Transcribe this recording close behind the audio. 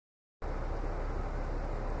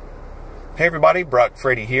Hey everybody, Brock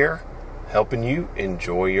Frady here, helping you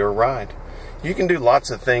enjoy your ride. You can do lots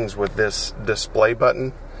of things with this display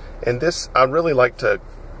button, and this, I really like to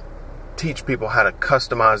teach people how to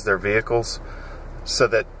customize their vehicles so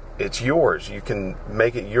that it's yours. You can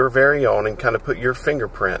make it your very own and kind of put your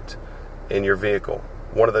fingerprint in your vehicle.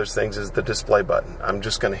 One of those things is the display button. I'm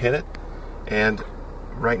just going to hit it, and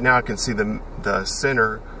right now I can see the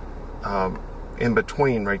center in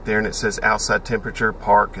between right there, and it says outside temperature,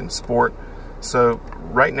 park, and sport. So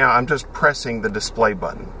right now I'm just pressing the display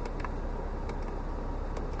button.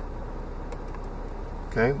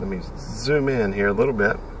 Okay, let me zoom in here a little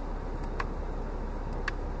bit.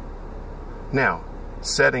 Now,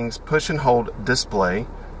 settings, push and hold display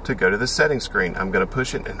to go to the settings screen. I'm going to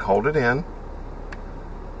push it and hold it in.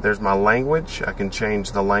 There's my language. I can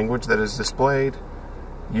change the language that is displayed.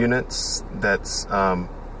 Units, that's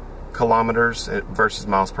kilometers versus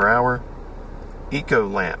miles per hour. Eco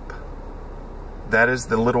lamp. That is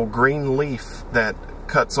the little green leaf that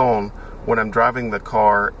cuts on when I'm driving the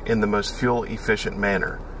car in the most fuel efficient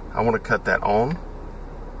manner. I want to cut that on.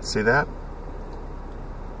 See that?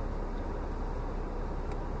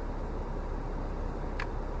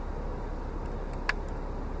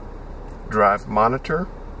 Drive monitor,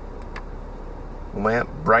 lamp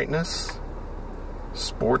brightness,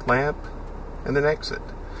 sport lamp, and then exit.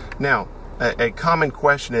 Now, a common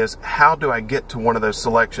question is, how do I get to one of those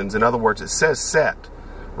selections? In other words, it says set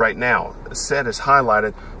right now. Set is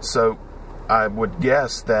highlighted, so I would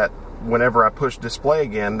guess that whenever I push display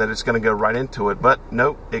again that it's going to go right into it, but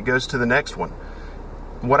nope, it goes to the next one.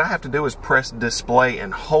 What I have to do is press display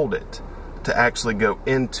and hold it to actually go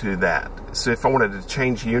into that. So if I wanted to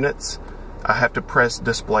change units, I have to press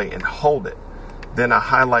display and hold it. Then I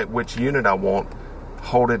highlight which unit I want,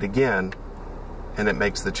 hold it again, and it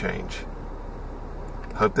makes the change.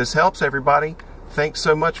 Hope this helps everybody. Thanks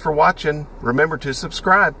so much for watching. Remember to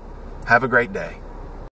subscribe. Have a great day.